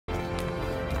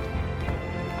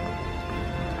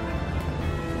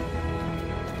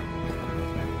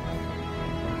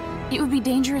It would be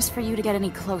dangerous for you to get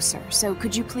any closer, so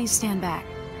could you please stand back?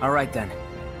 All right then.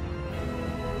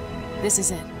 This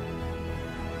is it.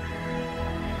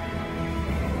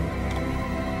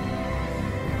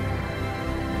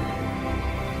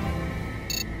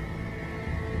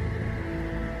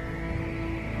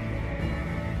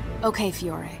 Okay,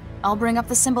 Fiore. I'll bring up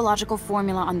the symbological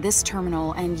formula on this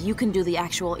terminal, and you can do the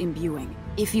actual imbuing.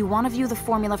 If you want to view the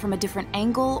formula from a different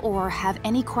angle or have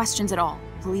any questions at all,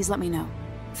 please let me know.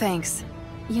 Thanks.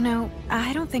 You know,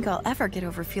 I don't think I'll ever get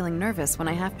over feeling nervous when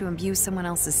I have to imbue someone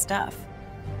else's stuff.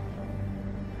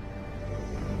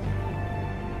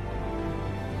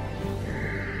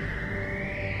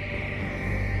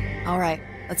 All right,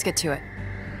 let's get to it.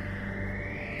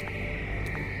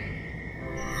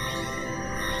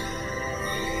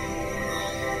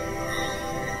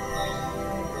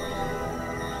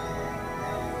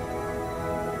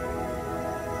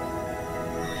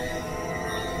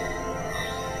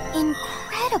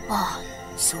 Incredible!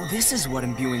 So this is what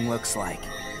imbuing looks like.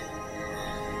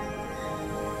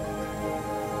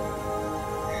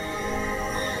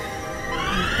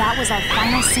 And that was our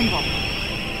final symbol.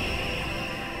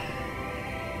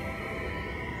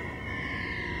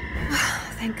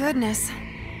 Thank goodness.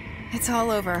 It's all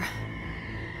over.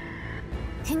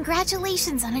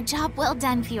 Congratulations on a job well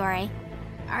done, Fiore.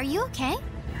 Are you okay?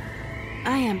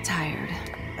 I am tired,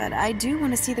 but I do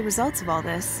want to see the results of all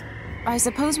this. I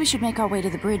suppose we should make our way to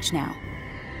the bridge now.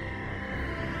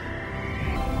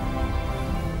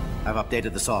 I've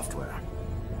updated the software.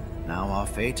 Now our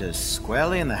fate is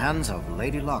squarely in the hands of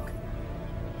Lady Luck.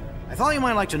 I thought you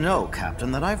might like to know,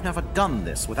 Captain, that I've never done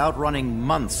this without running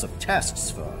months of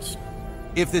tests first.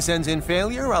 If this ends in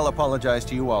failure, I'll apologize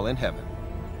to you all in heaven.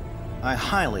 I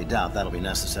highly doubt that'll be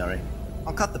necessary.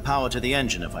 I'll cut the power to the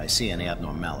engine if I see any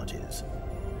abnormalities.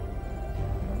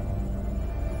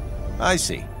 I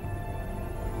see.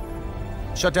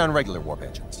 Shut down regular warp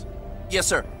engines. Yes,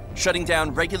 sir. Shutting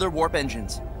down regular warp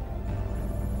engines.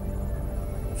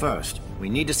 First, we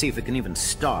need to see if it can even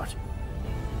start.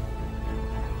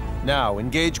 Now,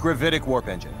 engage gravitic warp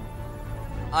engine.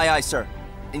 Aye, aye, sir.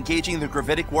 Engaging the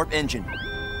gravitic warp engine.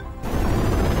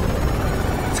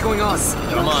 What's going on?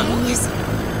 Come on.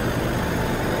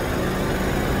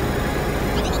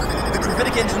 The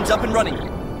gravitic engine's up and running.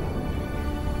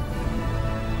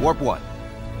 Warp 1.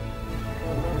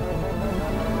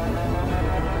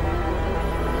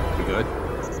 You good?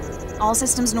 All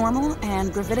systems normal,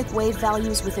 and gravitic wave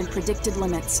values within predicted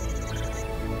limits.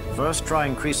 First, try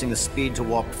increasing the speed to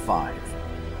warp 5.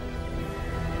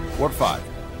 Warp 5.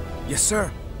 Yes,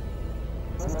 sir.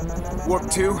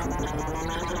 Warp 2,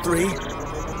 3,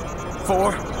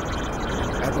 4,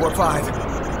 at warp 5.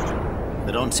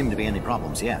 There don't seem to be any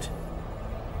problems yet.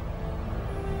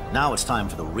 Now it's time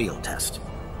for the real test.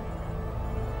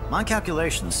 My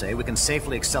calculations say we can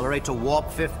safely accelerate to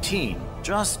warp 15.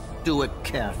 Just do it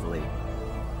carefully.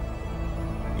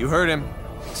 You heard him.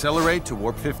 Accelerate to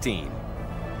warp 15.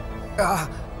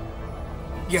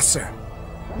 Yes, sir.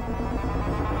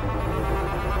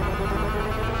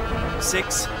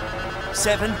 6,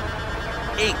 7,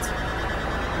 8,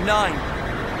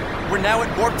 9. We're now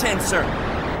at warp 10, sir.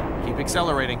 Keep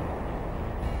accelerating.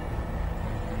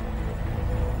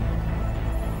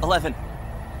 11,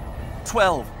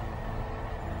 12,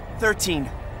 13,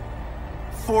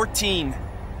 14.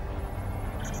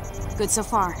 Good so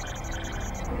far.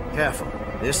 Careful.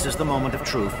 This is the moment of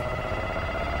truth.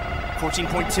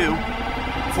 14.2,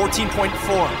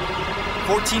 14.4,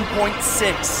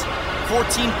 14.6,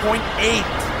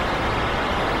 14.8.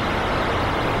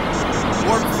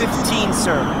 Warp 15,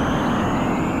 sir.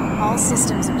 All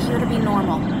systems appear to be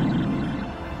normal.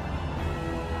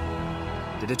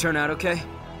 Did it turn out okay?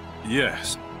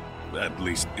 Yes. At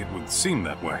least it would seem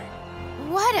that way.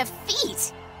 What a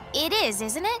feat! It is,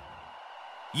 isn't it?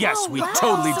 Yes, we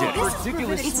totally did it.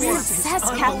 Ridiculous. It's a success,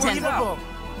 Captain.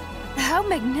 How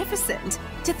magnificent.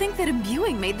 To think that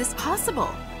imbuing made this possible.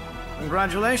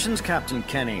 Congratulations, Captain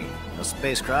Kenny. The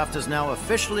spacecraft is now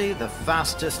officially the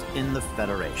fastest in the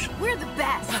Federation. We're the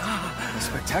best.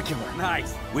 Spectacular.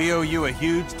 Nice. We owe you a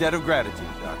huge debt of gratitude,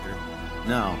 Doctor.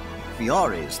 No,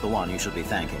 Fiore's the one you should be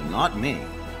thanking, not me.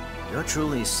 You're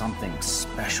truly something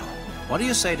special. What do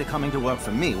you say to coming to work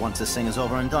for me once this thing is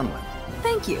over and done with?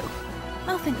 Thank you.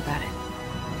 I'll think about it.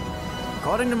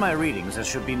 According to my readings, there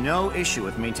should be no issue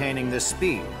with maintaining this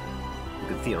speed. You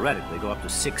could theoretically go up to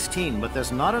 16, but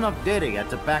there's not enough data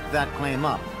yet to back that claim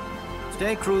up.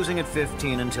 Stay cruising at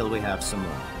 15 until we have some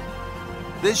more.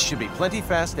 This should be plenty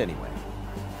fast anyway.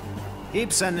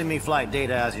 Keep sending me flight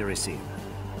data as you receive it.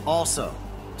 Also,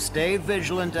 stay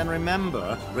vigilant and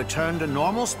remember, return to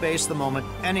normal space the moment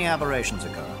any aberrations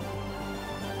occur.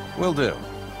 Will do.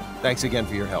 Thanks again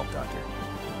for your help, Doctor.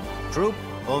 Troop,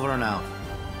 over and out.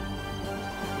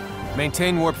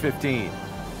 Maintain Warp 15.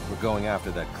 We're going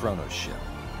after that Kronos ship.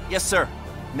 Yes, sir.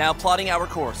 Now plotting our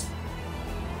course.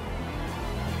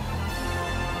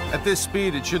 At this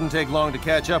speed, it shouldn't take long to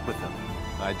catch up with them.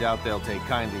 I doubt they'll take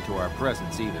kindly to our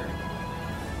presence either.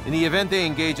 In the event they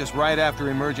engage us right after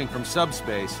emerging from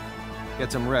subspace,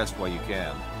 get some rest while you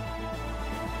can.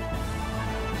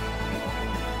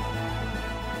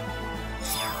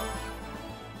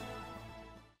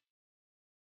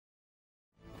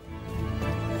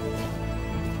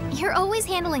 You're always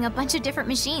handling a bunch of different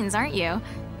machines, aren't you?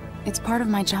 It's part of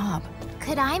my job.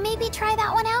 Could I maybe try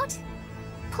that one out?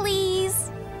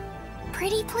 Please?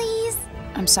 Pretty please?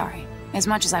 I'm sorry. As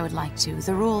much as I would like to,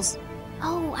 the rules...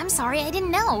 Oh, I'm sorry, I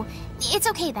didn't know. It's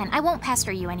okay then, I won't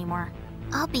pester you anymore.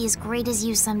 I'll be as great as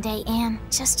you someday, Anne.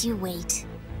 Just you wait.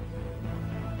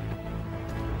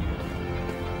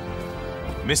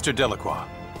 Mr. Delacroix,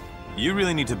 you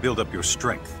really need to build up your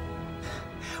strength.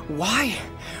 Why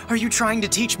are you trying to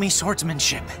teach me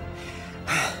swordsmanship?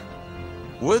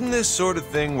 Wouldn't this sort of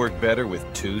thing work better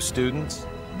with 2 students?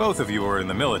 Both of you are in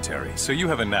the military, so you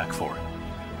have a knack for it.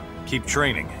 Keep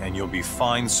training, and you'll be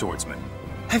fine swordsmen.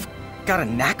 I've got a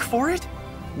knack for it?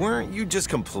 Weren't you just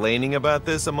complaining about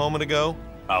this a moment ago?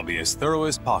 I'll be as thorough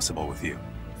as possible with you.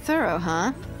 Thorough,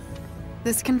 huh?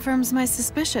 This confirms my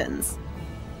suspicions.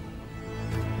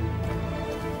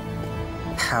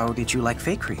 How did you like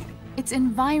Faithlessness? Its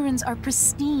environs are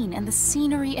pristine and the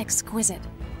scenery exquisite.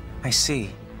 I see.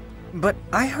 But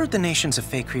I heard the nations of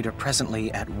Faithlessness are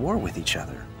presently at war with each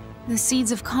other. The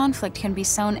seeds of conflict can be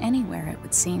sown anywhere, it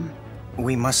would seem.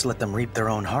 We must let them reap their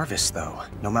own harvest, though,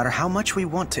 no matter how much we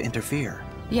want to interfere.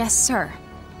 Yes, sir.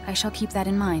 I shall keep that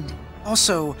in mind.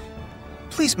 Also,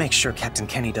 please make sure Captain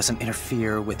Kenny doesn't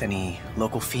interfere with any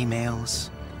local females.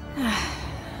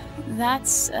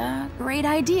 That's a great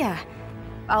idea.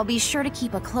 I'll be sure to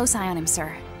keep a close eye on him,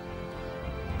 sir.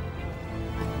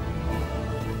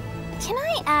 Can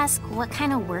I ask what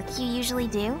kind of work you usually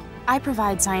do? I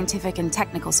provide scientific and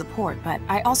technical support, but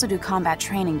I also do combat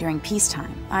training during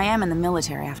peacetime. I am in the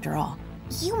military, after all.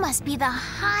 You must be the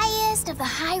highest of the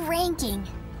high-ranking.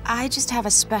 I just have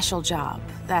a special job,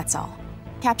 that's all.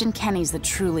 Captain Kenny's the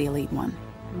truly elite one.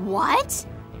 What?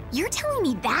 You're telling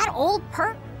me that old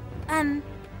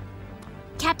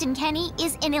Captain Kenny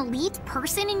is an elite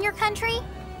person in your country?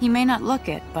 He may not look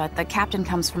it, but the captain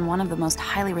comes from one of the most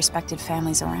highly respected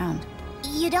families around.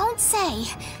 You don't say.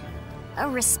 A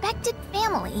respected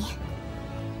family.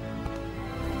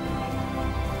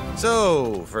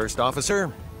 So, First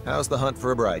Officer, how's the hunt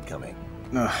for a bride coming?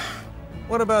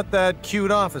 What about that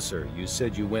cute officer you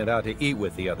said you went out to eat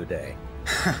with the other day?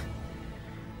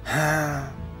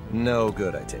 No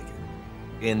good, I take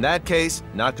it. In that case,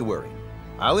 not to worry.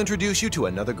 I'll introduce you to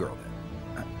another girl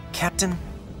then. Captain?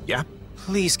 Yeah?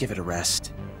 Please give it a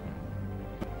rest.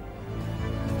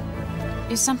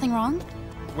 Is something wrong?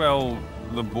 Well,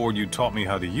 the board you taught me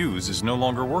how to use is no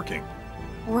longer working.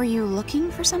 Were you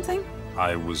looking for something?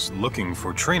 I was looking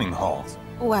for training halls.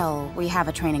 Well, we have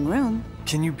a training room.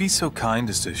 Can you be so kind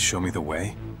as to show me the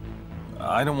way?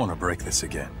 I don't want to break this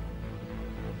again.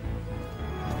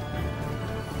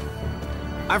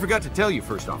 I forgot to tell you,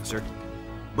 First Officer,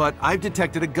 but I've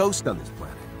detected a ghost on this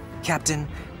planet. Captain,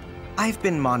 I've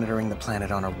been monitoring the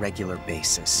planet on a regular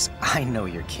basis. I know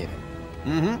you're kidding.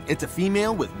 It's a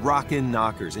female with rockin'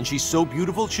 knockers, and she's so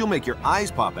beautiful she'll make your eyes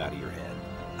pop out of your head.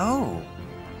 Oh.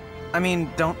 I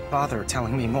mean, don't bother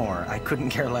telling me more. I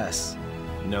couldn't care less.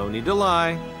 No need to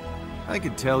lie. I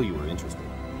could tell you were interested.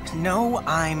 No,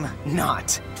 I'm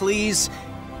not. Please,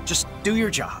 just do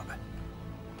your job.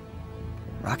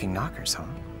 Rocking knockers, huh?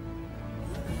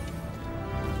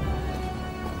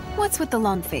 What's with the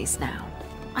long face now?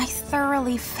 I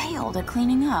thoroughly failed at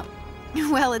cleaning up.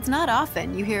 Well, it's not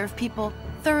often you hear of people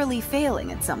thoroughly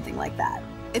failing at something like that.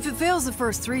 If it fails the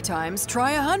first 3 times,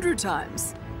 try 100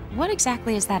 times. What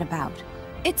exactly is that about?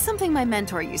 It's something my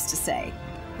mentor used to say.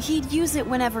 He'd use it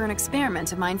whenever an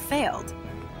experiment of mine failed.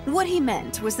 What he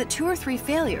meant was that 2 or 3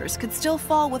 failures could still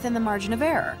fall within the margin of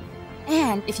error.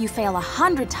 And if you fail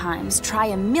 100 times, try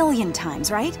 1,000,000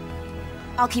 times, right?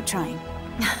 I'll keep trying.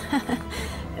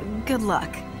 Good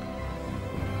luck.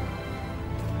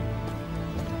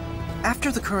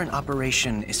 After the current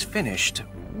operation is finished,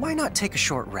 why not take a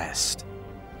short rest?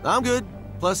 I'm good.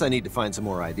 Plus, I need to find some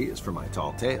more ideas for my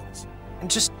tall tales. And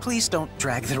just please don't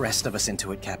drag the rest of us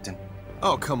into it, Captain.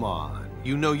 Oh, come on.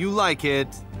 You know you like it.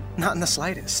 Not in the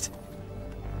slightest.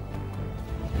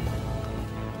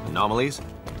 Anomalies?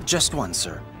 Just one,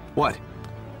 sir. What?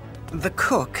 The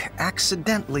cook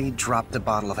accidentally dropped a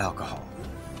bottle of alcohol.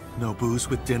 No booze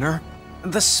with dinner?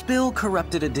 The spill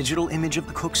corrupted a digital image of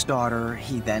the cook's daughter.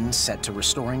 He then set to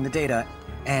restoring the data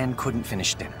and couldn't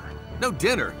finish dinner. No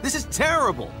dinner? This is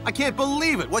terrible! I can't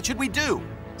believe it! What should we do?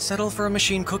 Settle for a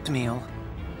machine-cooked meal.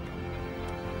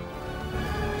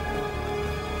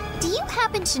 Do you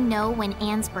happen to know when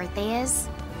Anne's birthday is?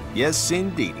 Yes,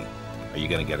 indeedy. Are you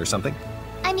gonna get her something?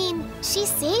 I mean, she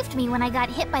saved me when I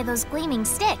got hit by those gleaming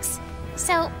sticks.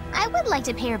 So, I would like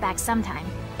to pay her back sometime,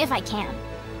 if I can.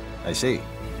 I see.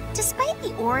 Despite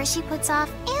the aura she puts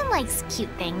off, Anne likes cute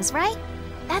things, right?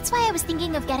 That's why I was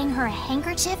thinking of getting her a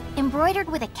handkerchief embroidered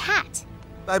with a cat.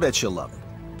 I bet she'll love it.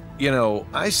 You know,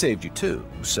 I saved you too,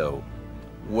 so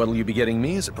what'll you be getting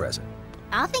me as a present?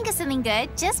 I'll think of something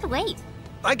good, just wait.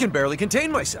 I can barely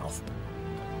contain myself.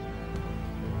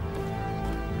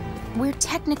 We're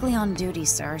technically on duty,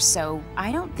 sir, so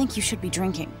I don't think you should be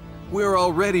drinking. We're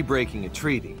already breaking a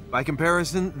treaty. By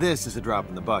comparison, this is a drop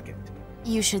in the bucket.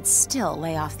 You should still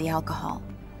lay off the alcohol.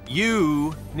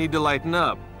 You need to lighten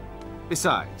up.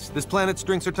 Besides, this planet's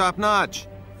drinks are top-notch.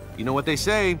 You know what they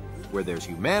say, where there's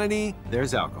humanity,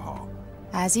 there's alcohol.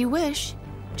 As you wish.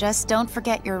 Just don't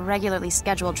forget your regularly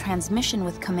scheduled transmission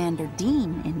with Commander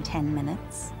Dean in 10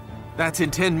 minutes. That's in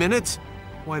 10 minutes?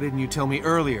 Why didn't you tell me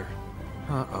earlier?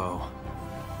 Uh-oh.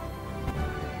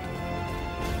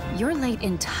 You're late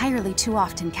entirely too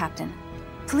often, Captain.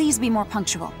 Please be more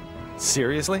punctual.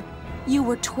 Seriously? You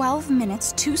were 12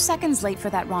 minutes, 2 seconds late for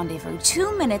that rendezvous,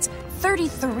 2 minutes,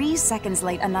 33 seconds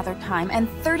late another time, and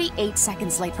 38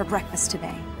 seconds late for breakfast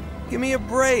today. Give me a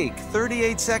break.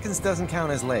 38 seconds doesn't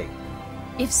count as late.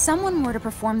 If someone were to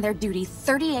perform their duty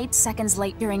 38 seconds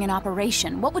late during an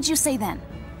operation, what would you say then?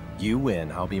 You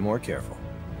win. I'll be more careful.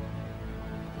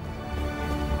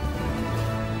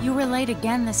 You were late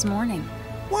again this morning.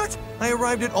 What? I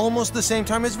arrived at almost the same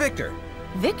time as Victor.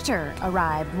 Victor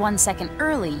arrived 1 second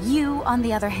early. You, on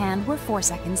the other hand, were 4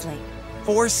 seconds late.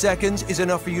 4 seconds is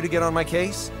enough for you to get on my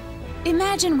case?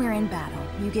 Imagine we're in battle.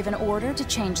 You give an order to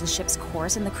change the ship's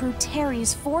course and the crew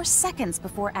tarries 4 seconds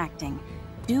before acting.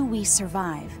 Do we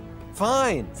survive?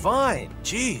 Fine, fine.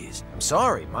 Jeez, I'm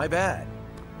sorry, my bad.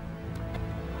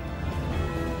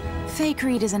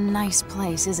 Faithlessness is a nice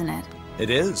place, isn't it? It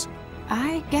is.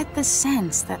 I get the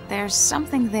sense that there's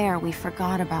something there we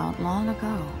forgot about long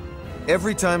ago.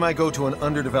 Every time I go to an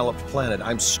underdeveloped planet,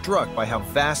 I'm struck by how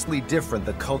vastly different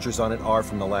the cultures on it are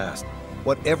from the last.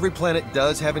 What every planet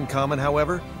does have in common,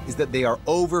 however, is that they are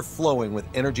overflowing with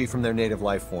energy from their native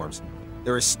life forms.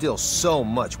 There is still so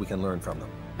much we can learn from them.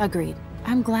 Agreed.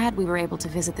 I'm glad we were able to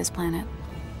visit this planet.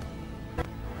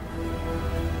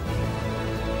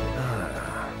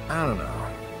 I don't know.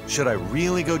 Should I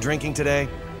really go drinking today?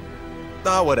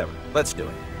 Whatever. Let's do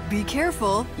it. Be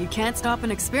careful. You can't stop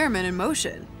an experiment in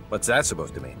motion. What's that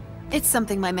supposed to mean? It's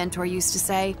something my mentor used to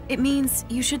say. It means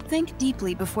you should think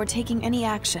deeply before taking any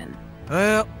action.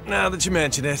 Well, now that you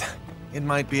mention it, it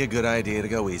might be a good idea to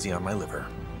go easy on my liver.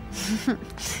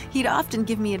 He'd often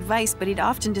give me advice, but he'd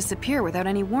often disappear without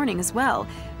any warning as well.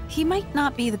 He might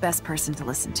not be the best person to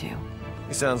listen to.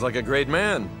 He sounds like a great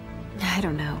man. I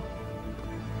don't know.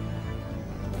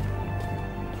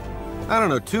 I don't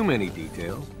know too many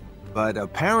details, but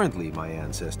apparently my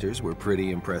ancestors were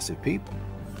pretty impressive people.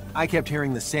 I kept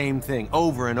hearing the same thing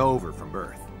over and over from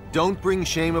birth. Don't bring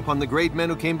shame upon the great men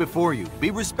who came before you.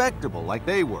 Be respectable like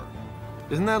they were.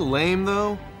 Isn't that lame,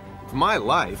 though? It's my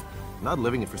life. I'm not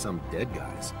living it for some dead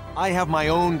guys. I have my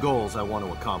own goals I want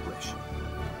to accomplish.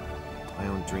 My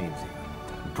own dreams,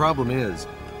 even. The problem is,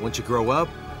 once you grow up,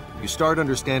 you start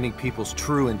understanding people's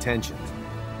true intentions.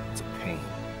 It's a pain.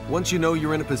 Once you know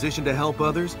you're in a position to help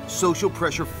others, social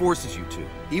pressure forces you to,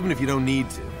 even if you don't need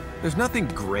to. There's nothing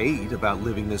great about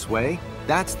living this way.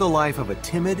 That's the life of a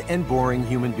timid and boring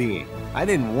human being. I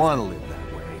didn't want to live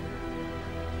that way.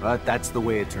 But that's the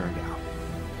way it turned out.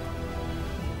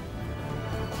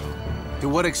 To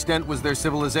what extent was their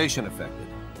civilization affected?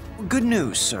 Good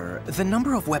news, sir. The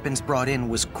number of weapons brought in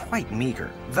was quite meager.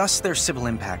 Thus, their civil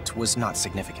impact was not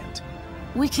significant.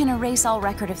 We can erase all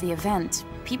record of the event.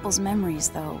 People's memories,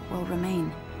 though, will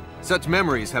remain. Such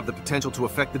memories have the potential to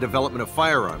affect the development of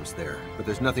firearms there, but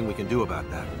there's nothing we can do about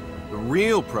that. The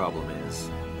real problem is...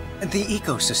 The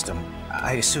ecosystem,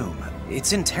 I assume.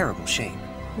 It's in terrible shape.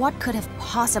 What could have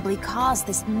possibly caused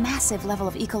this massive level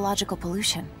of ecological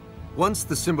pollution? Once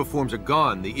the symbiforms are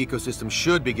gone, the ecosystem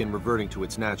should begin reverting to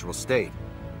its natural state.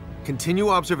 Continue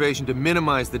observation to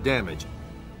minimize the damage.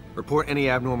 Report any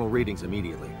abnormal readings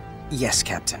immediately. Yes,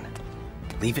 Captain.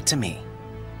 Leave it to me.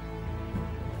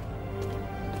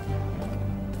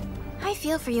 I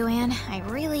feel for you, Anne. I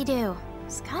really do.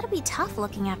 It's gotta be tough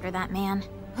looking after that man.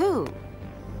 Who?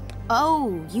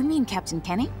 Oh, you mean Captain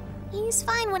Kenny? He's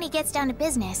fine when he gets down to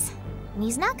business. And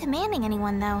he's not commanding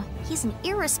anyone, though. He's an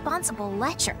irresponsible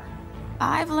lecher.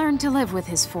 I've learned to live with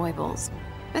his foibles.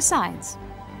 Besides,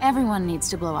 everyone needs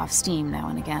to blow off steam now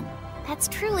and again. That's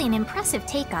truly an impressive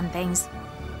take on things.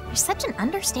 You're such an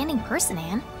understanding person,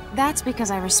 Anne. That's because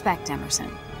I respect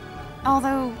Emerson.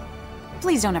 Although,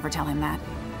 please don't ever tell him that.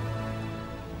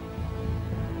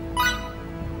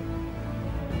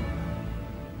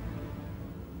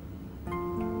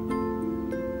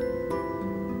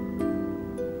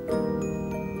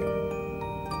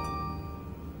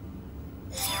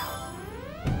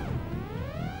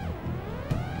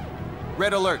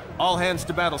 Red alert, all hands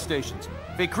to battle stations.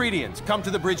 Faithlessness, come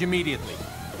to the bridge immediately.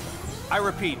 I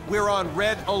repeat, we're on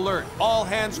red alert, all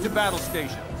hands to battle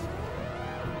stations.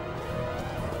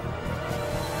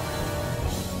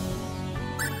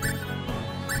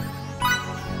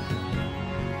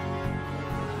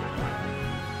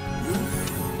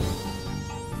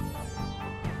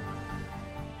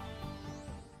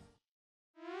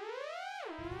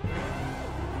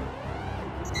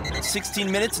 It's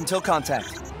 16 minutes until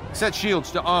contact. Set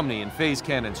shields to Omni and phase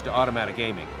cannons to automatic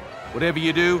aiming. Whatever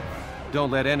you do, don't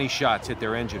let any shots hit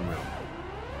their engine room.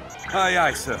 Aye,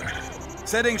 aye, sir.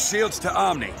 Setting shields to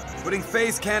Omni, putting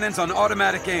phase cannons on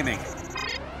automatic aiming.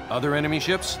 Other enemy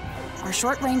ships? Our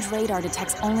short-range radar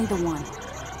detects only the one.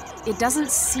 It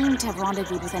doesn't seem to have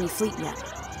rendezvoused with any fleet yet.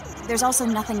 There's also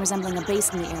nothing resembling a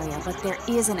base in the area, but there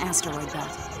is an asteroid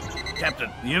belt. Captain,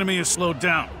 the enemy is slowed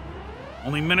down.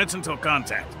 Only minutes until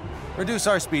contact. Reduce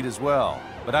our speed as well,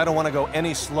 but I don't want to go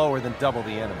any slower than double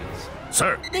the enemy's.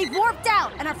 Sir! They've warped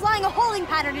out and are flying a holding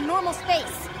pattern in normal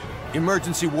space.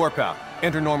 Emergency warp out.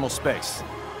 Enter normal space.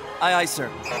 Aye, aye, sir.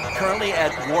 Currently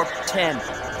at warp 10,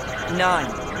 9,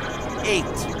 8.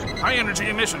 High energy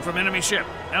emission from enemy ship.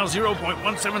 Now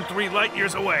 0.173 light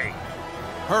years away.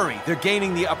 Hurry, they're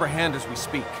gaining the upper hand as we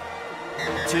speak.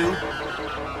 2,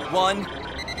 1.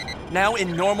 Now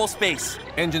in normal space.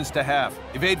 Engines to half.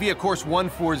 Evade via course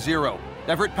 140.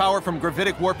 Divert power from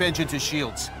gravitic warp engine to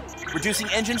shields. Reducing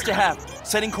engines to half.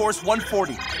 Setting course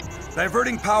 140.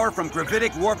 Diverting power from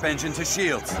gravitic warp engine to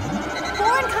shields.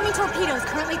 4 incoming torpedoes,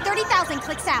 currently 30,000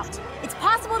 clicks out. It's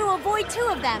possible to avoid 2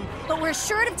 of them, but we're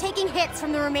assured of taking hits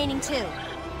from the remaining 2.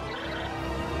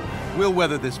 We'll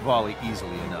weather this volley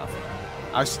easily enough.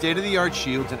 Our state-of-the-art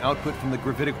shields and output from the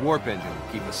gravitic warp engine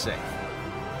will keep us safe.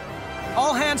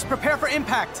 All hands prepare for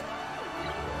impact!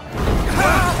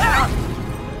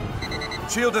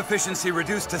 Shield efficiency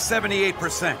reduced to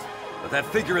 78%, but that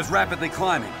figure is rapidly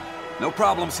climbing. No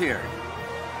problems here.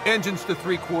 Engines to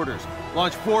 3/4.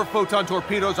 Launch 4 photon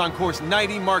torpedoes on course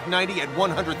 90 Mark 90 at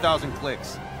 100,000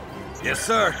 clicks. Yes,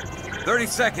 sir. 30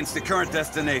 seconds to current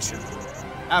destination.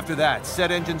 After that,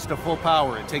 set engines to full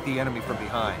power and take the enemy from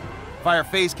behind. Fire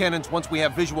phase cannons once we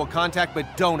have visual contact,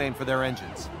 but don't aim for their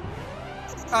engines.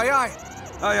 Aye, aye.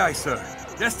 Aye, aye, sir.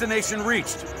 Destination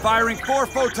reached. Firing 4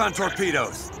 photon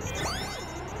torpedoes.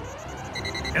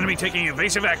 Enemy taking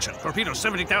evasive action. Torpedo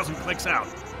 70,000 clicks out.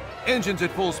 Engines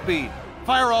at full speed.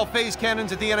 Fire all phase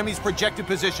cannons at the enemy's projected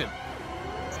position.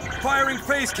 Firing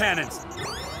phase cannons.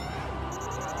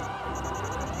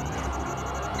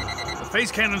 The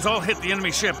phase cannons all hit the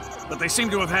enemy ship, but they seem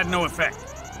to have had no effect.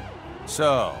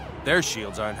 So, their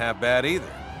shields aren't half bad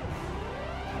either.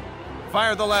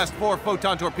 Fire the last 4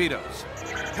 photon torpedoes.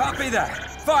 Copy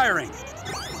that. Firing.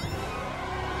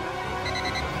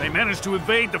 They managed to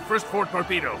evade the first 4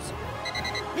 torpedoes.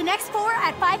 The next 4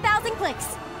 at 5,000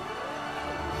 clicks.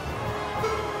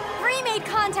 3 made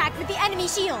contact with the enemy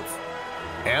shields.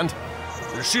 And?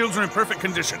 Their shields are in perfect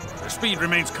condition. Their speed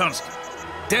remains constant.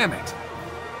 Damn it!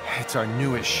 It's our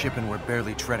newest ship and we're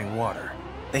barely treading water.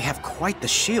 They have quite the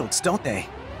shields, don't they?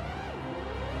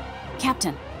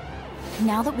 Captain,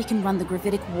 now that we can run the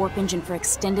gravitic warp engine for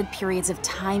extended periods of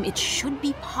time, it should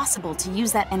be possible to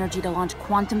use that energy to launch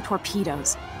quantum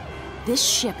torpedoes. This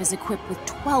ship is equipped with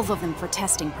 12 of them for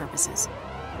testing purposes.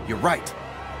 You're right.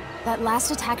 That last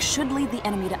attack should lead the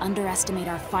enemy to underestimate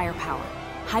our firepower.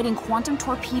 Hiding quantum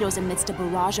torpedoes amidst a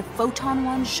barrage of photon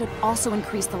ones should also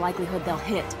increase the likelihood they'll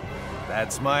hit.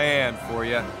 That's my and for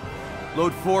you.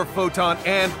 Load 4 photon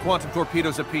and quantum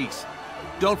torpedoes apiece.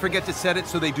 Don't forget to set it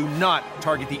so they do not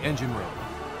target the engine room.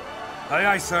 Aye,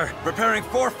 aye, sir. Preparing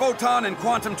 4 photon and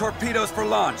quantum torpedoes for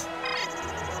launch.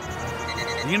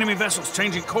 The enemy vessel's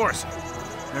changing course.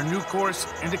 Their new course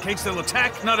indicates they'll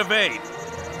attack, not evade.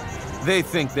 They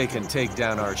think they can take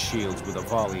down our shields with a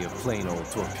volley of plain old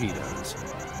torpedoes.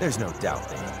 There's no doubt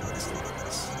they underestimate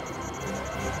us.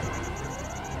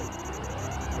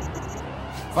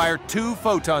 Fire 2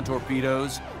 photon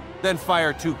torpedoes, then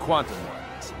fire 2 quantum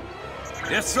ones.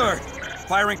 Yes, sir.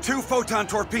 Firing 2 photon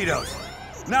torpedoes.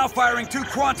 Now firing 2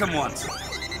 quantum ones.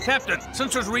 Captain,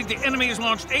 sensors read the enemy has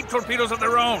launched 8 torpedoes of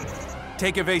their own.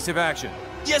 Take evasive action.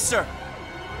 Yes, sir.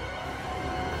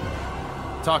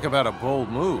 Talk about a bold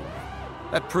move.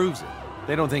 That proves it.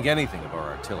 They don't think anything of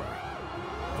our artillery.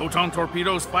 Photon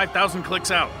torpedoes, 5,000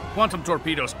 clicks out. Quantum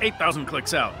torpedoes, 8,000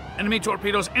 clicks out. Enemy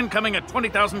torpedoes incoming at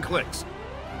 20,000 clicks.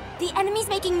 The enemy's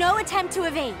making no attempt to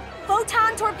evade.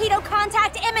 Photon torpedo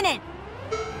contact imminent!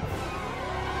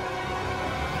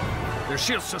 Their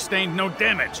shields sustained no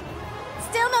damage.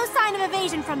 Still no sign of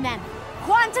evasion from them.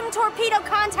 Quantum torpedo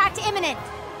contact imminent!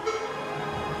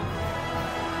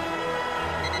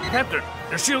 Captain,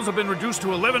 their shields have been reduced to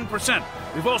 11%.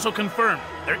 We've also confirmed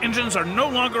their engines are no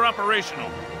longer operational.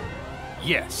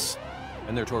 Yes.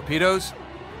 And their torpedoes?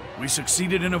 We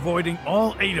succeeded in avoiding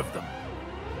all 8 of them.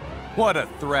 What a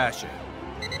thrashing.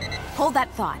 Hold that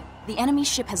thought. The enemy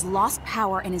ship has lost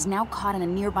power and is now caught in a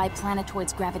nearby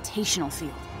planetoid's gravitational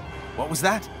field. What was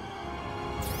that?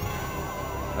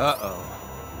 Uh-oh.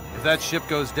 If that ship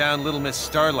goes down, Little Miss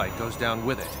Starlight goes down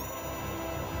with it.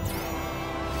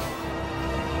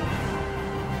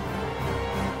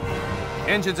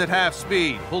 Engines at half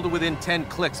speed. Pull to within 10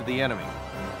 clicks of the enemy.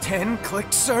 10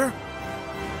 clicks, sir?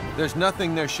 There's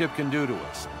nothing their ship can do to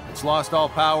us. It's lost all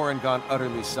power and gone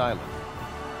utterly silent.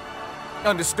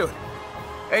 Understood.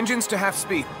 Engines to half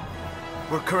speed.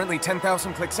 We're currently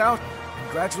 10,000 clicks out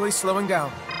and gradually slowing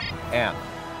down. And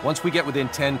once we get within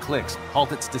 10 clicks,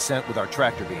 halt its descent with our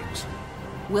tractor beams.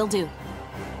 Will do.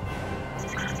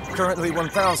 Currently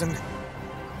 1,000,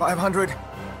 500,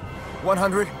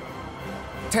 100,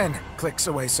 10 clicks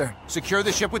away, sir. Secure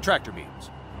the ship with tractor beams.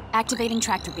 Activating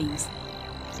tractor beams.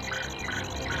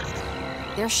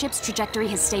 Their ship's trajectory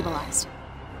has stabilized.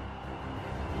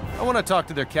 I want to talk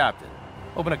to their captain.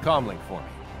 Open a comm link for me.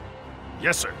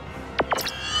 Yes, sir.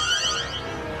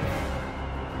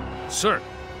 Sir,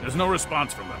 there's no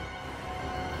response from them.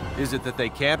 Is it that they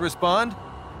can't respond,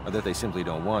 or that they simply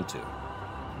don't want to?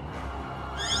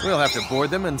 We'll have to board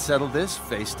them and settle this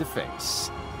face to face.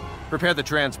 Prepare the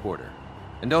transporter,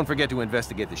 and don't forget to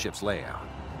investigate the ship's layout.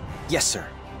 Yes, sir.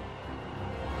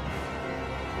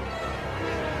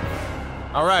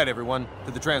 All right, everyone,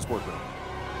 to the transport room.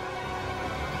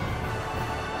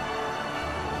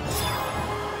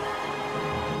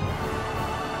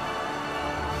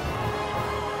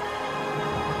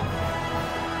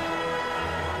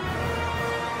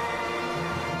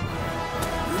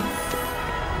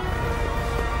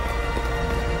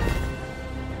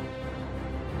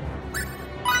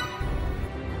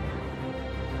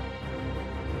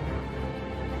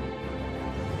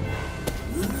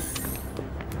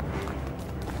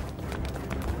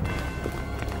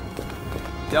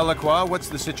 Delacroix, what's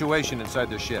the situation inside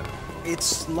their ship?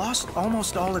 It's lost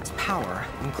almost all its power,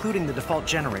 including the default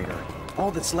generator.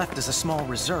 All that's left is a small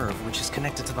reserve, which is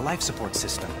connected to the life support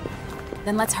system.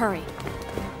 Then let's hurry.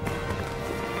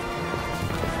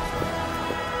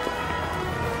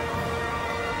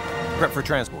 Prep for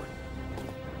transport.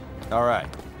 All right,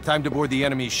 time to board the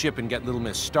enemy's ship and get Little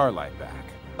Miss Starlight back.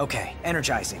 Okay,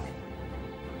 energizing.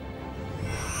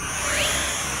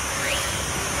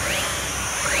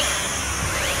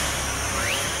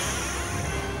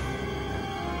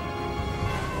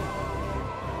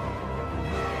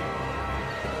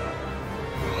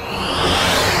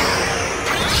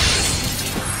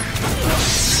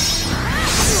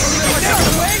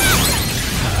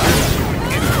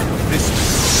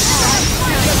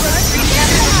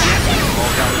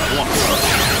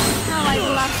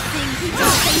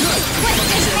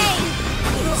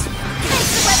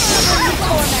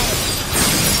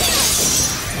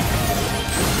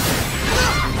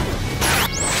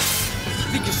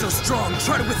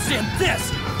 Try to withstand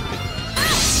this!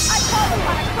 I call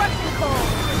upon a crushing cold!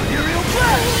 Imperial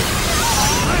blast!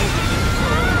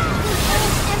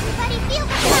 Everybody feel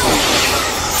the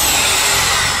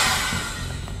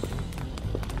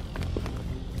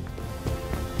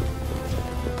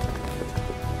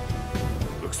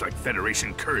Looks like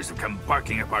Federation curs have come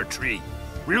barking up our tree.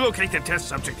 Relocate the test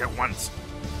subject at once.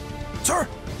 Sir!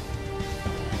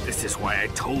 This is why I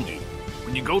told you.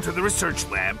 When you go to the research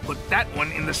lab, put that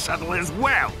one in the shuttle as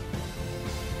well.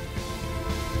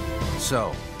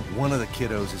 So, one of the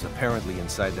kiddos is apparently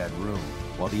inside that room,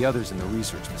 while the other's in the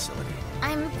research facility.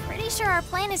 I'm pretty sure our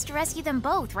plan is to rescue them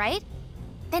both, right?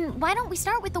 Then why don't we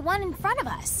start with the one in front of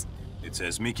us? It's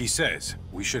as Miki says.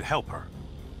 We should help her.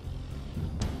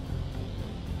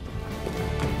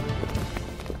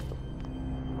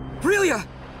 Brillia!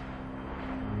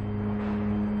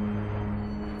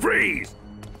 Freeze!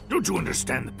 Don't you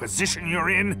understand the position you're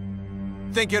in?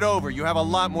 Think it over. You have a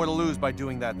lot more to lose by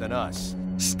doing that than us.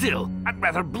 Still, I'd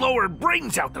rather blow her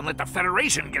brains out than let the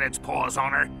Federation get its paws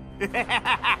on her.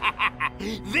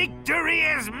 Victory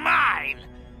is mine!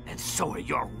 And so are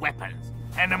your weapons.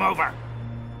 Hand them over.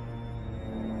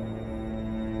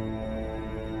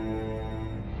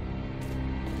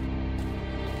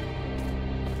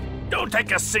 Don't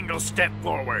take a single step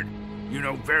forward. You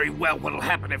know very well what'll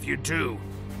happen if you do.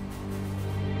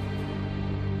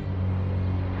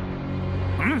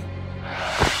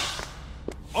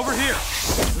 Over here!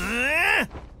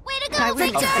 Way to go,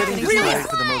 Victor! A fitting Really display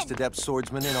for the fun! most adept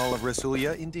swordsman in all of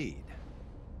Resulia, indeed.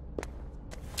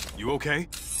 You okay?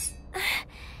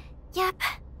 Yep,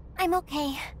 I'm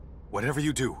okay. Whatever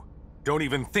you do, don't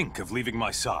even think of leaving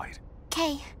my side.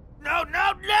 Okay. No,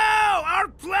 no, no! Our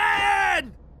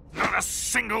plan! Not a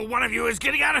single one of you is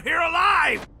getting out of here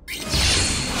alive!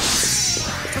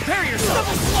 Prepare yourself!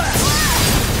 Double slash!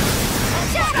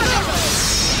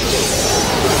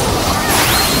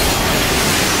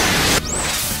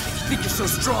 Think you're so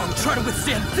strong, try to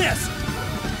withstand this!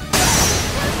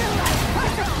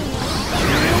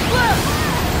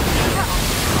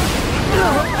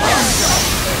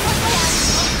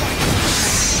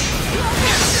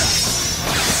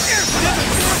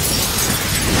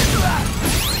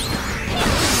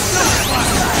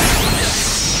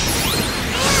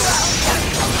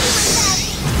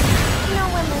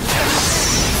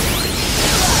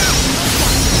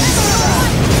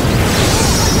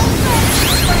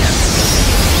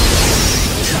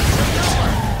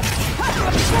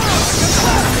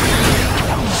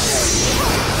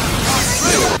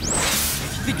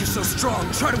 Think you're so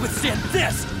strong, try to withstand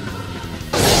this!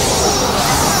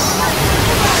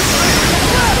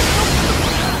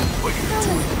 What are you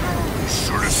doing? You're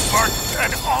sort of smart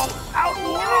and all-out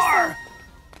war!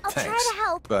 I'll try Thanks. to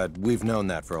help. But we've known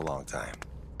that for a long time.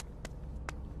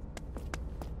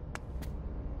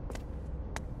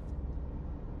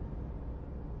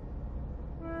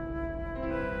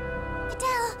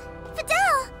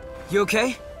 Fidel! You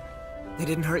okay? They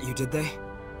didn't hurt you, did they?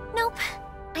 Nope,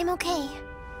 I'm okay.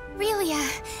 Really,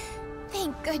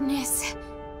 thank goodness.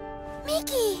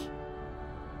 Mickey!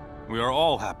 We are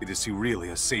all happy to see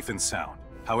Relia safe and sound.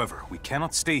 However, we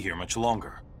cannot stay here much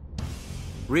longer.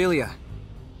 Relia,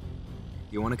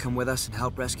 you want to come with us and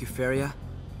help rescue Feria?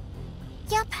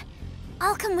 Yep,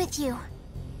 I'll come with you.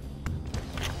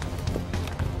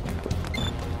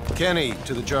 Kenny,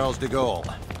 to the Charles de Gaulle.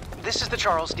 This is the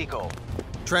Charles de Gaulle.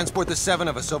 Transport the 7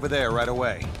 of us over there right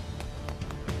away.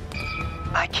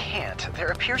 I can't. There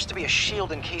appears to be a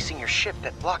shield encasing your ship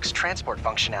that blocks transport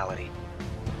functionality.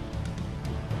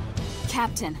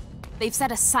 Captain, they've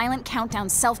set a silent countdown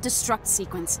self-destruct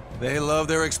sequence. They love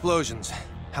their explosions.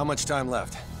 How much time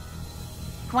left?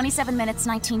 27 minutes,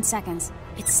 19 seconds.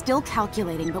 It's still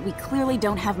calculating, but we clearly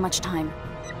don't have much time.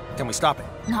 Can we stop it?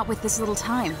 Not with this little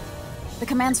time. The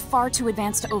command's far too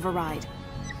advanced to override.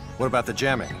 What about the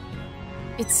jamming?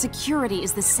 Its security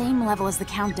is the same level as the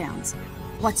countdowns.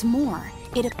 What's more,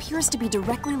 it appears to be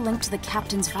directly linked to the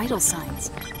captain's vital signs.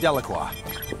 Delacroix,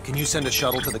 can you send a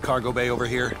shuttle to the cargo bay over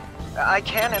here? I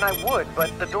can and I would,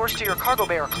 but the doors to your cargo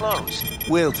bay are closed.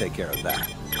 We'll take care of that.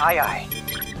 Aye, aye.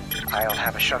 I'll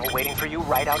have a shuttle waiting for you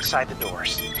right outside the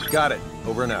doors. Got it.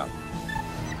 Over and out.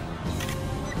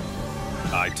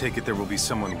 I take it there will be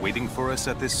someone waiting for us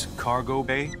at this cargo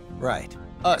bay? Right.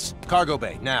 Us. Cargo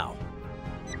bay, now.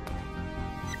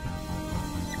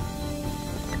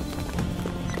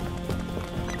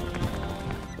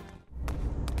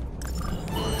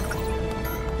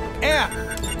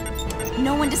 Anne!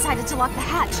 No one decided to lock the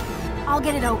hatch. I'll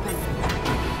get it open.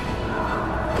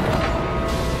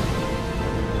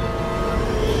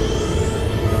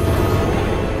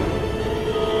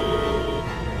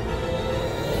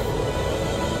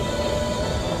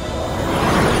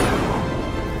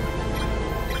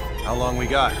 How long we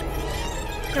got?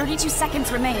 32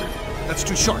 seconds remain. That's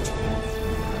too short.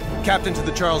 Captain to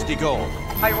the Charles de Gaulle.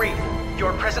 I read.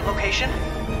 Your present location?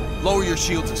 Lower your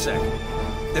shields a sec.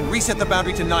 Then reset the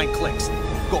boundary to 9 clicks.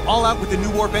 Go all out with the new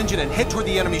warp engine and head toward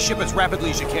the enemy ship as rapidly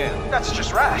as you can. That's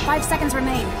just rash. 5 seconds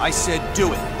remain. I said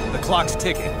do it. The clock's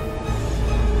ticking.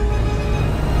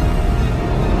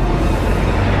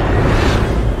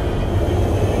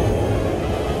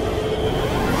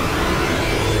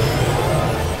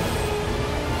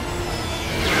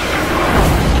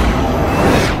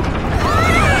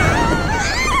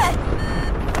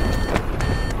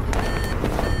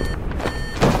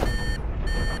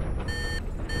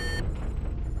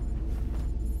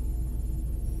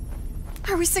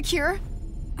 Are we secure?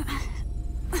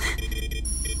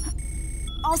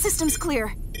 All systems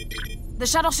clear. The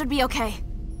shuttle should be okay.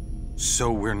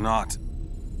 So we're not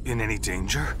in any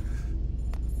danger?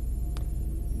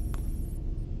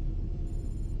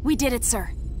 We did it, sir.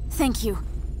 Thank you.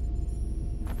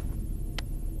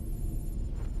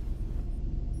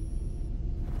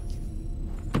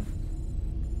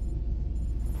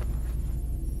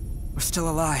 We're still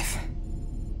alive.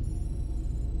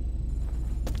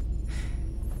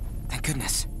 Thank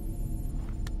goodness.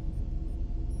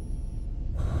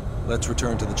 Let's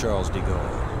return to the Charles de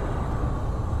Gaulle.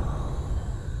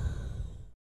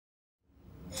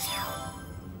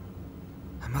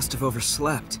 I must have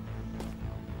overslept.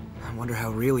 I wonder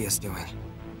how Aurelia's doing.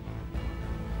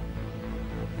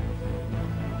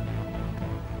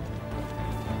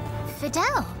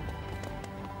 Fidel!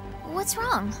 What's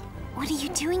wrong? What are you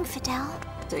doing, Fidel?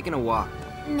 Taking a walk.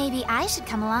 Maybe I should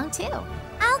come along too.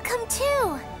 I'll come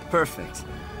too! Perfect.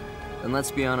 Then let's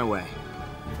be on our way.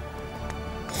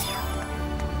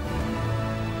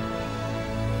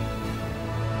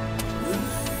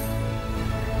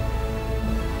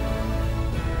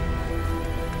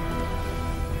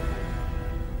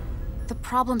 The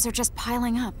problems are just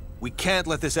piling up. We can't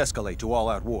let this escalate to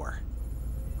all-out war.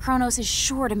 Kronos is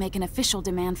sure to make an official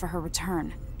demand for her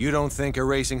return. You don't think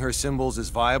erasing her symbols is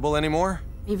viable anymore?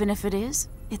 Even if it is,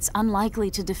 it's unlikely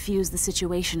to defuse the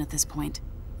situation at this point.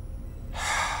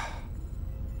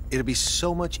 It'd be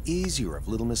so much easier if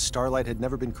Little Miss Starlight had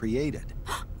never been created.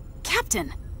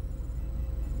 Captain!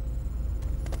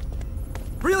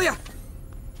 Aurelia!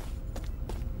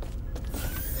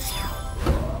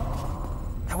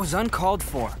 That was uncalled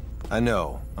for. I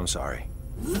know. I'm sorry.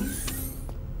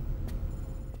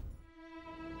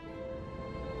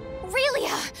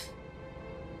 Aurelia!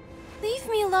 Leave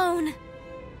me alone.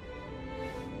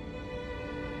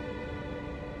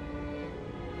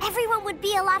 Everyone would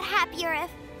be a lot happier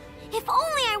if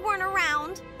only I weren't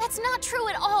around. That's not true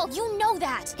at all. You know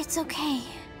that. It's okay.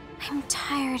 I'm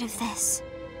tired of this.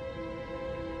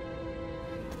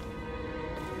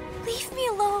 Leave me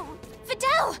alone.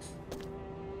 Fidel!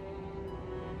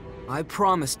 I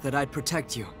promised that I'd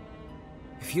protect you.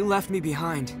 If you left me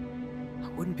behind, I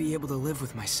wouldn't be able to live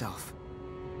with myself.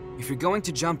 If you're going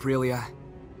to jump, Aurelia,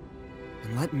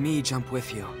 then let me jump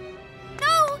with you.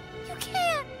 No! You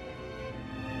can't!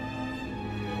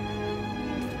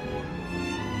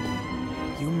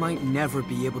 You might never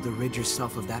be able to rid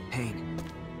yourself of that pain.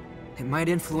 It might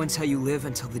influence how you live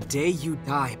until the day you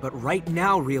die, but right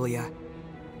now, Aurelia,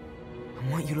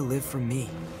 I want you to live for me.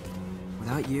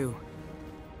 Without you,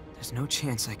 there's no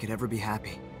chance I could ever be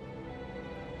happy.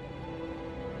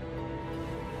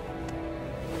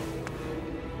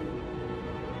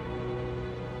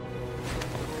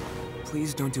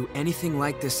 Please don't do anything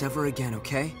like this ever again,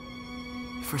 okay?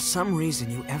 If for some reason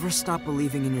you ever stop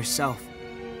believing in yourself,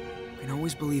 you can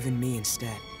always believe in me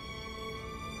instead.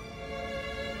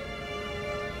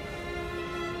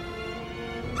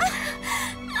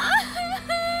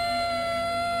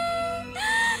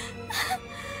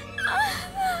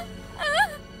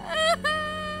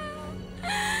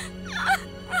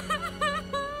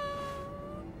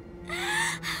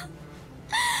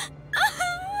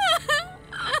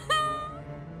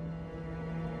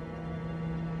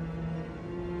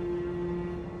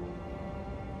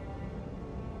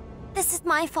 This is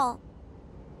my fault.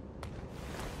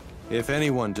 If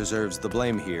anyone deserves the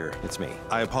blame here, it's me.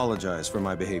 I apologize for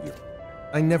my behavior.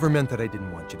 I never meant that I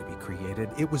didn't want you to be created.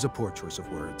 It was a poor choice of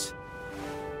words.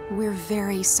 We're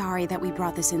very sorry that we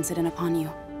brought this incident upon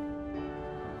you.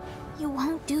 You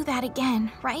won't do that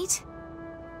again, right?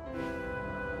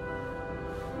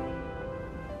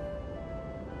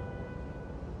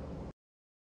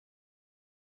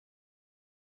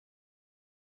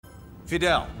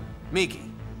 Fidel,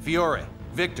 Miki, Fiore,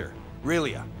 Victor,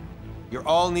 Aurelia. You're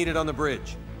all needed on the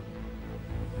bridge.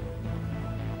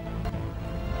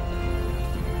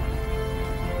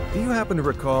 Do you happen to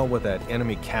recall what that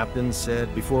enemy captain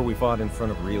said before we fought in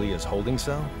front of Aurelia's holding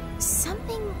cell?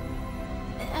 Something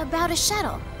about a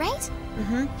shuttle, right?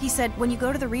 Mm-hmm. He said, when you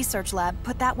go to the research lab,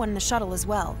 put that one in the shuttle as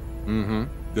well. Mm-hmm.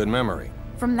 Good memory.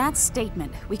 From that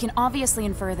statement, we can obviously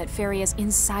infer that Feria's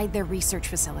inside their research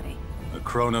facility. A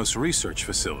Kronos research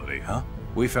facility, huh?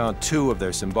 We found 2 of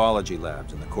their symbology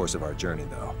labs in the course of our journey,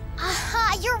 though.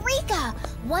 Aha! Eureka!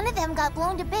 One of them got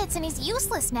blown to bits and he's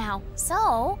useless now.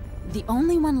 So... The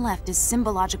only one left is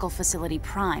Symbological Facility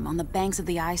Prime on the banks of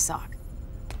the Isoc.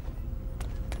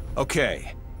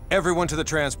 Okay, everyone to the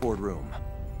transport room.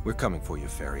 We're coming for you,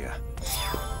 Feria.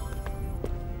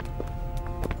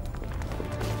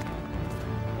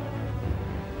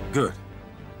 Good.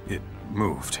 It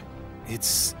moved.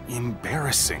 It's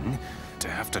embarrassing to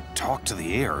have to talk to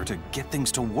the air to get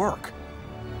things to work.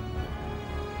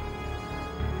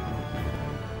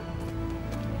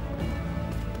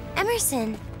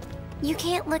 Emerson, you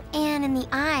can't look Anne in the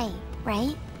eye,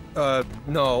 right?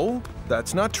 No.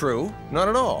 That's not true. Not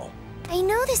at all. I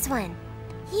know this one.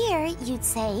 Here, you'd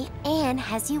say, Anne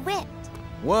has you whipped.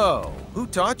 Whoa. Who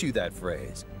taught you that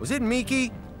phrase? Was it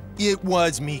Miki? It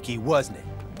was Miki, wasn't it?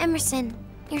 Emerson,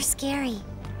 you're scary.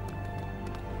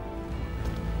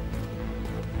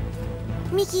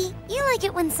 Miki, you like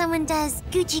it when someone does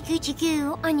Gucci Gucci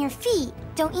Goo on your feet,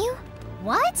 don't you?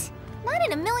 What? Not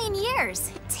in a million years.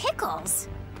 It tickles.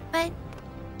 But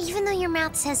even though your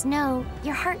mouth says no,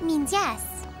 your heart means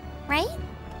yes, right?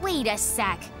 Wait a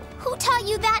sec. Who taught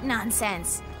you that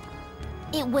nonsense?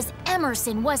 It was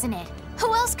Emerson, wasn't it?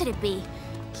 Who else could it be?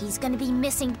 He's gonna be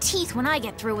missing teeth when I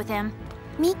get through with him.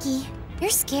 Miki, you're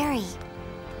scary.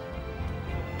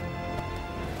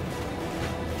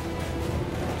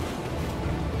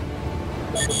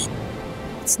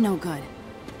 It's no good.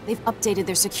 They've updated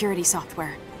their security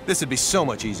software. This would be so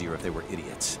much easier if they were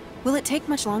idiots. Will it take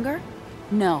much longer?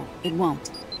 No, it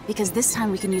won't. Because this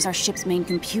time we can use our ship's main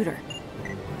computer.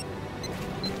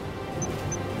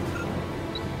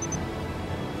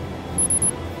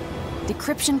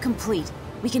 Decryption complete.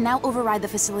 We can now override the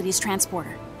facility's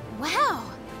transporter. Wow!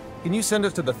 Can you send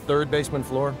us to the 3rd basement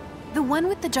floor? The one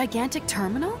with the gigantic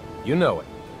terminal? You know it.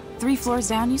 3 floors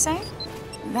down, you say?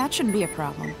 That shouldn't be a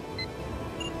problem.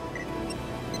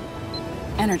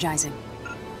 Energizing.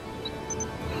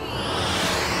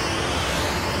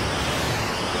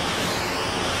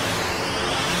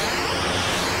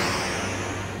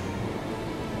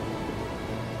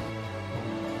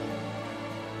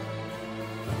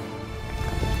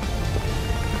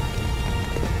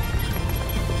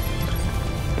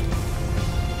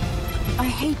 I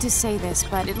hate to say this,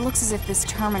 but it looks as if this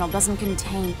terminal doesn't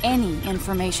contain any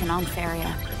information on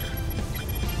Feria.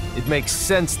 It makes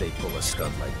sense they pull a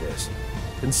stunt like this,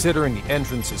 considering the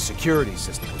entrance's security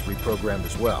system was reprogrammed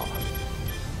as well.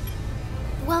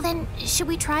 Well then, should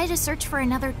we try to search for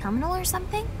another terminal or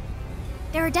something?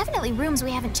 There are definitely rooms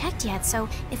we haven't checked yet, so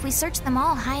if we search them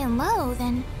all high and low,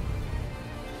 then...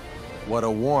 What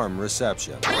a warm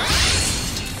reception. Go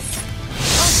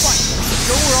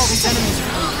where all these enemies are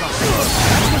coming from.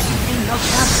 That's what you mean, no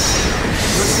capture.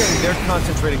 You're saying they're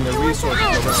concentrating their resources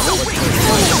around what's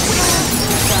going on.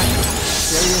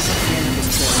 Feria's at the end of this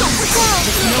trail.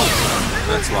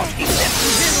 That's logical.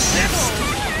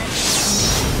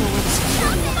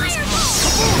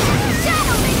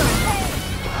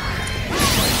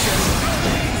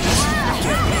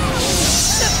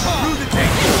 Through the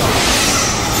tank!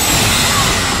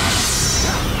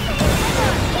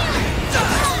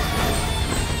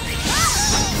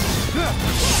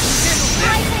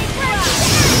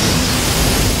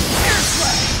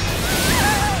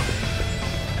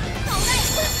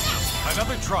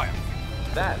 Another triumph.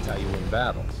 That's how you win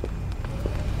battles.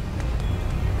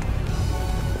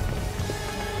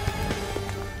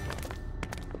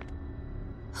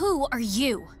 Who are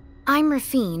you? I'm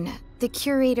Rafine, the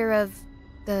curator of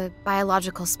the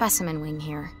biological specimen wing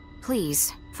here.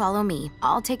 Please, follow me.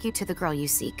 I'll take you to the girl you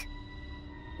seek.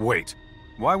 Wait,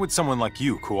 why would someone like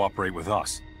you cooperate with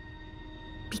us?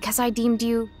 Because I deemed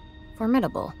you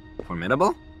formidable.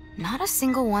 Formidable? Not a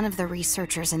single one of the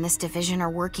researchers in this division are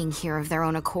working here of their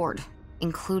own accord,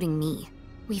 including me.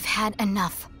 We've had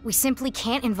enough. We simply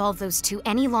can't involve those two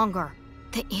any longer.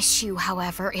 The issue,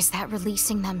 however, is that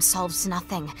releasing them solves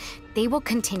nothing. They will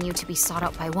continue to be sought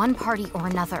out by one party or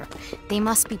another. They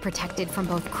must be protected from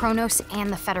both Kronos and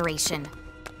the Federation.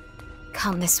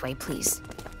 Come this way, please.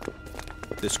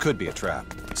 This could be a trap.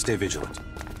 Stay vigilant.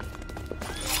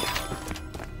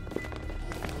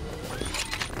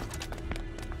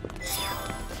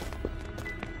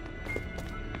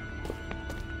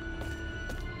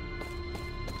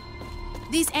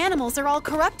 These animals are all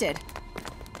corrupted.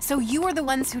 So you are the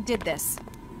ones who did this?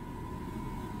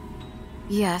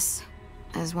 Yes,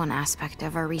 as one aspect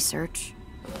of our research.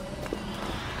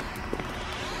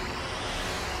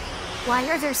 Why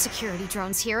are there security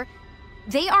drones here?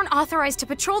 They aren't authorized to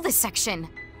patrol this section.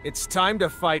 It's time to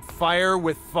fight fire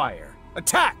with fire.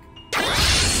 Attack!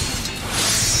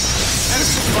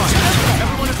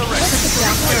 Everyone at the ready.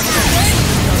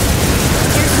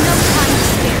 There's no time to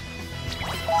spare.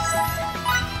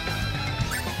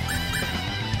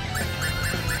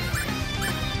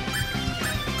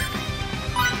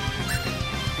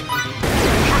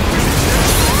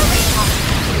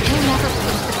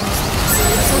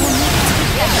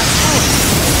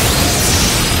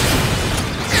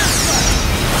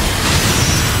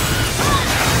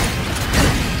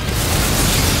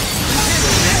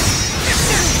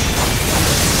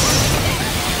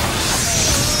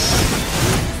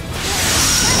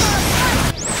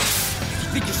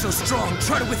 Think you're so strong,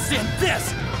 try to withstand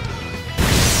this!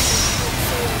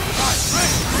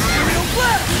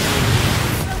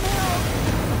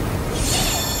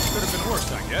 Could have been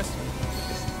worse, I guess.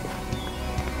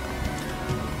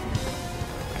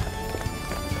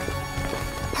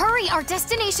 Hurry! Our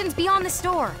destination's beyond the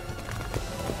store!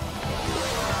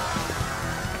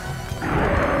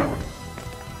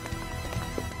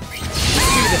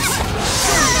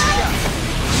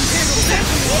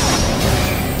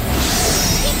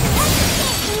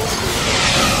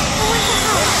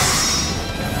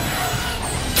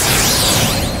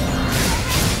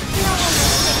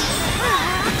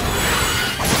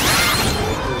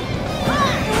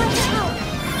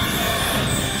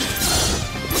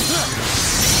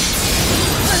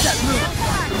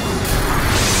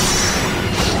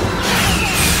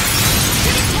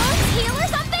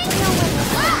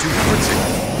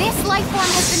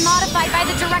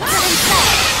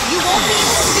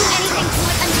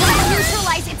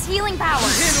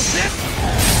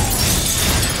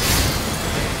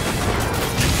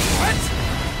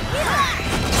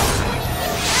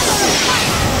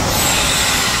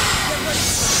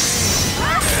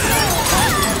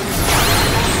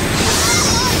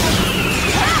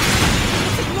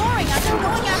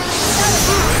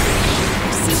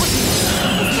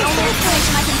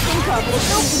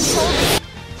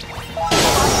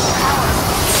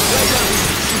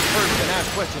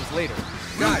 Questions later.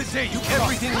 Guys, you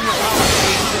everything in your power.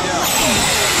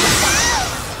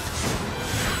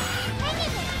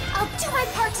 I'll do my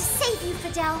part to save you,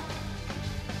 Fidel.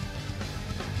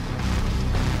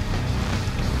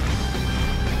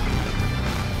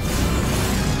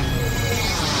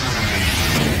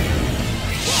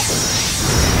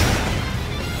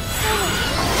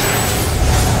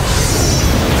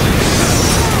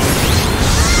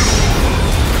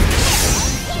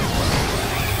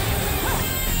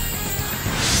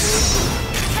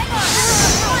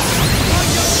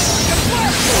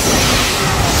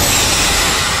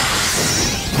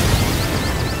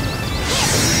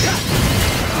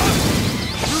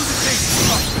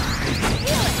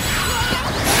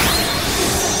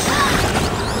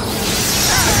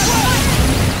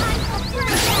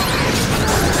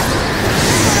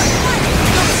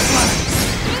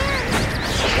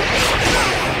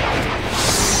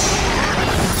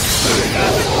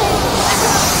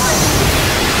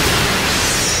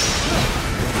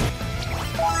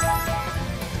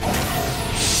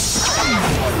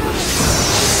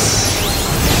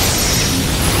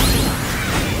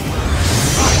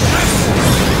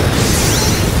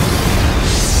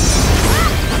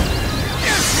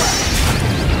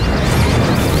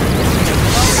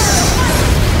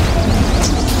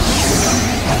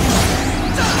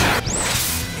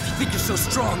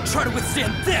 Try to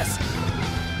withstand this!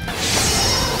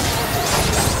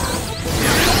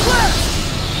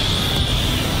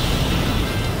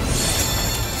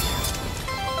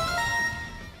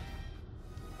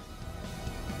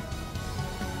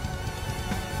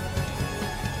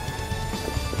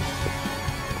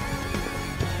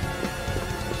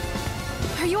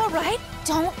 Are you alright?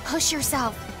 Don't push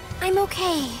yourself. I'm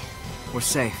okay. We're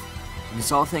safe. And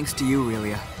it's all thanks to you,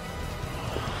 Aurelia.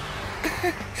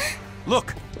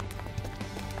 Look!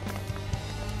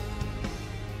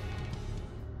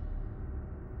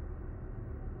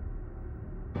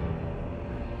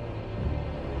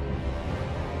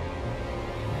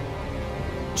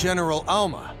 General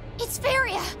Alma. It's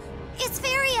Varia! It's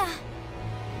Varia!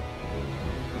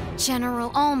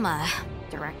 General Alma,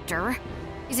 Director.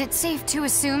 Is it safe to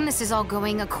assume this is all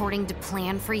going according to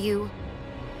plan for you?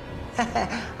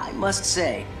 I must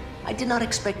say, I did not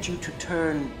expect you to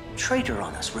turn traitor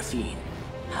on us, Rafine.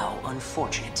 How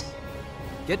unfortunate.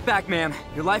 Get back, ma'am.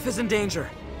 Your life is in danger.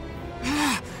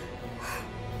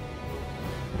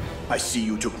 I see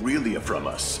you took Relia from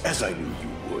us, as I knew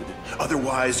you would.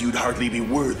 Otherwise, you'd hardly be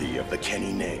worthy of the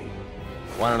Kenny name.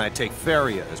 Why don't I take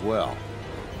Faria as well?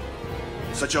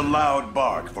 Such a loud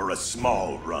bark for a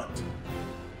small runt.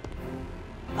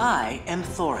 I am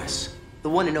Thoris, the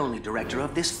one and only director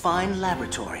of this fine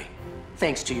laboratory.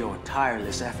 Thanks to your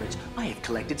tireless efforts, I have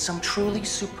collected some truly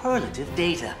superlative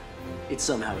data. It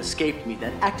somehow escaped me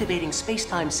that activating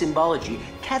space-time symbology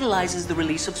catalyzes the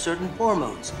release of certain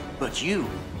hormones. But you,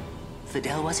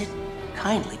 Fidel was it,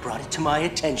 kindly brought it to my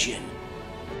attention.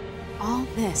 All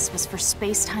this was for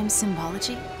space-time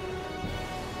symbology?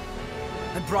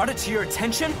 I brought it to your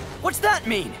attention? What's that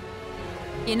mean?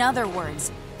 In other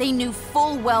words, they knew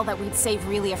full well that we'd save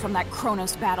Relia from that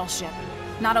Kronos battleship.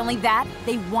 Not only that,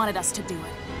 they wanted us to do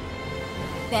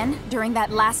it. Then, during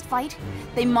that last fight,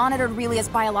 they monitored Relia's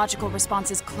biological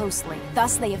responses closely.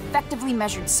 Thus, they effectively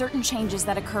measured certain changes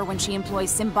that occur when she employs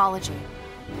symbology.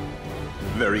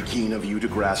 Very keen of you to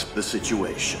grasp the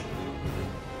situation.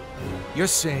 You're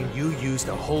saying you used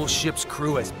a whole ship's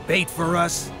crew as bait for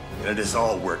us? And it has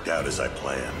all worked out as I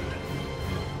planned.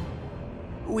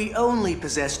 We only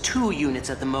possess 2 units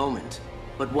at the moment,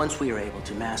 but once we are able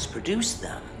to mass produce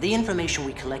them, the information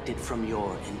we collected from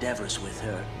your endeavors with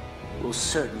her will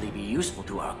certainly be useful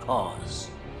to our cause.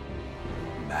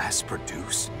 Mass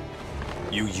produce?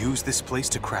 You use this place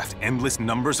to craft endless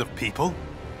numbers of people?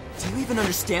 Do you even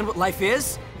understand what life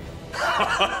is?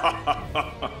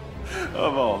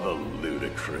 Of all the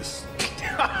ludicrous.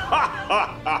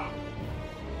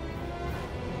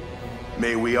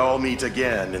 May we all meet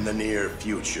again in the near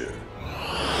future.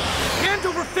 Hand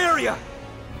over Feria!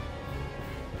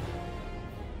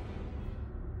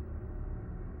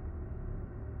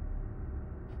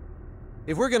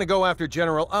 If we're gonna go after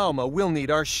General Alma, we'll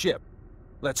need our ship.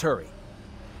 Let's hurry.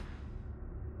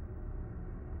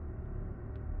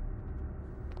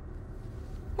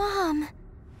 Mom.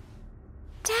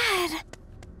 Dad.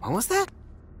 What was that?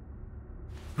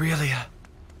 Relia,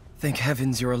 thank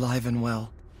heavens you're alive and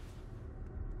well.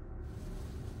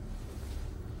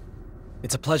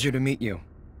 It's a pleasure to meet you.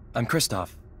 I'm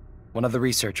Kristoff, one of the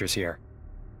researchers here.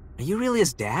 Are you really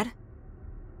his dad?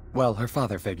 Well, her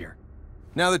father figure.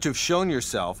 Now that you've shown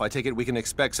yourself, I take it we can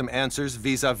expect some answers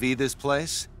vis-a-vis this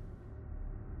place?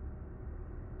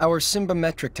 Our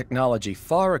symbometric technology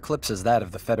far eclipses that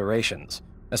of the Federation's.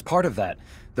 As part of that,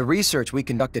 the research we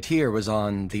conducted here was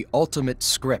on the ultimate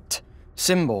script,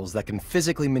 symbols that can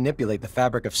physically manipulate the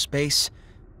fabric of space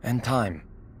and time.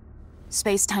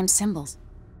 Space-time symbols.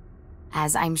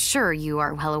 As I'm sure you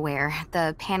are well aware,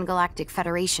 the Pan-Galactic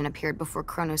Federation appeared before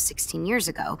Kronos 16 years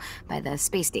ago by the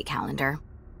space date calendar.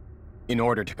 In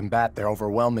order to combat their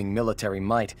overwhelming military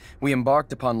might, we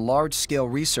embarked upon large-scale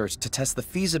research to test the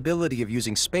feasibility of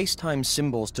using space-time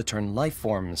symbols to turn life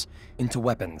forms into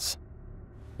weapons.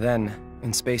 Then,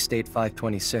 in Space Date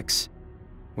 526,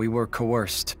 we were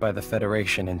coerced by the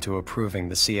Federation into approving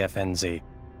the CFNZ.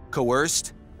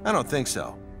 Coerced? I don't think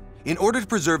so. In order to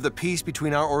preserve the peace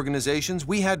between our organizations,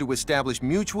 we had to establish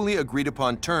mutually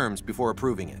agreed-upon terms before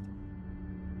approving it.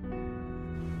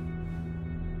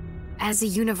 As a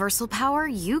universal power,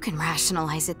 you can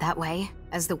rationalize it that way.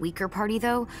 As the weaker party,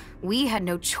 though, we had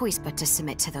no choice but to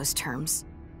submit to those terms.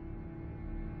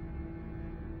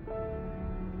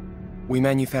 We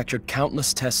manufactured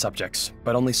countless test subjects,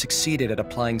 but only succeeded at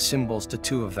applying symbols to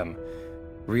 2 of them,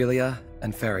 Relia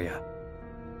and Feria.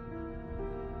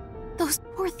 Those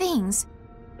poor things.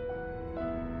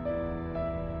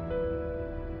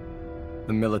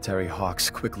 The military hawks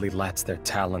quickly latched their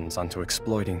talons onto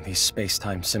exploiting these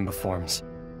space-time symboforms.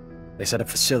 They set up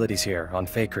facilities here on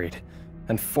Faithlessness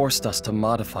and forced us to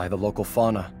modify the local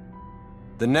fauna.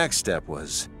 The next step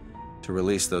was to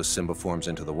release those symboforms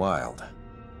into the wild.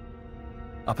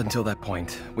 Up until that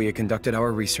point, we had conducted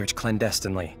our research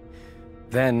clandestinely.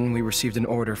 Then, we received an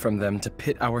order from them to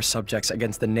pit our subjects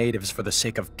against the natives for the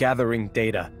sake of gathering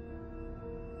data.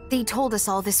 They told us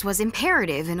all this was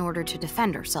imperative in order to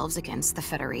defend ourselves against the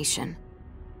Federation.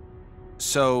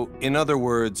 So, in other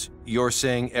words, you're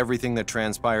saying everything that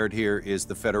transpired here is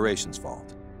the Federation's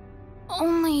fault?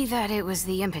 Only that it was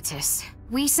the impetus.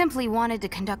 We simply wanted to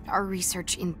conduct our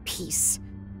research in peace.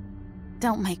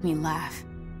 Don't make me laugh.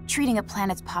 Treating a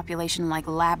planet's population like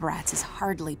lab rats is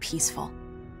hardly peaceful.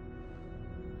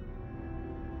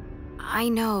 I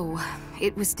know.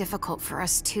 It was difficult for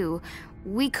us, too.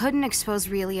 We couldn't expose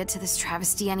Relia to this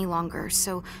travesty any longer,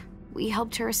 so we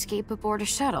helped her escape aboard a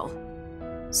shuttle.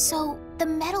 So, the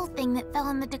metal thing that fell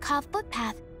on the Dakov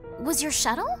footpath was your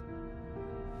shuttle?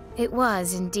 It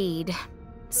was, indeed.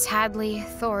 Sadly,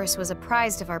 Thoris was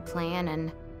apprised of our plan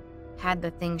and had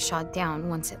the thing shot down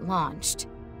once it launched.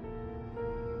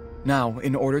 Now,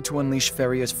 in order to unleash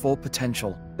Feria's full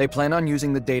potential, they plan on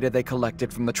using the data they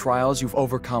collected from the trials you've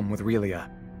overcome with Relia.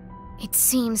 It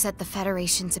seems that the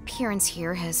Federation's appearance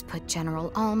here has put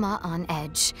General Alma on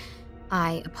edge.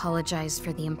 I apologize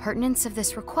for the impertinence of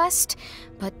this request,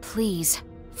 but please,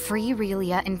 free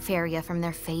Relia and Feria from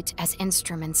their fate as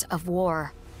instruments of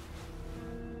war.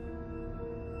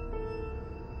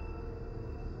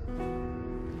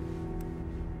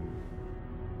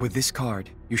 With this card,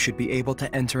 you should be able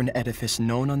to enter an edifice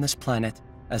known on this planet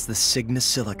as the Signa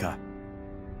Silica.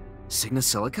 Signa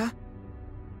Silica?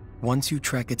 Once you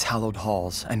trek its hallowed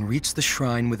halls and reach the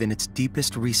shrine within its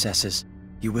deepest recesses,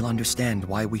 you will understand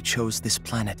why we chose this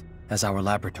planet as our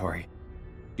laboratory.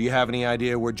 Do you have any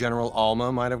idea where General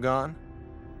Alma might have gone?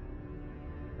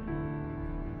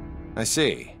 I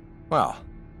see. Well,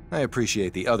 I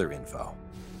appreciate the other info.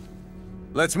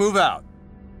 Let's move out.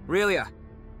 Relia.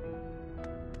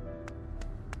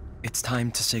 It's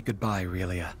time to say goodbye,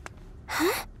 Relia.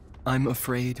 Huh? I'm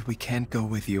afraid we can't go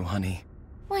with you, honey.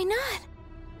 Why not?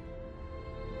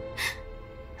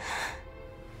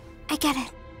 I get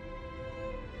it.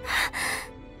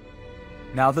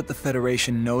 Now that the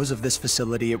Federation knows of this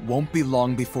facility, it won't be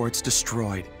long before it's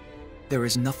destroyed. There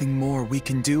is nothing more we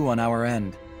can do on our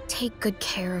end. Take good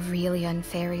care of Relia and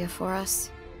Faria for us.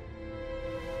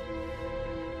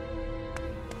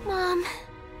 Mom.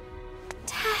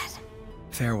 Dad.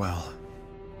 Farewell,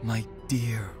 my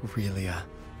dear Relia.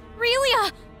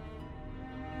 Relia!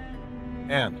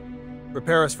 And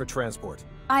prepare us for transport.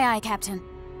 Aye, aye, Captain.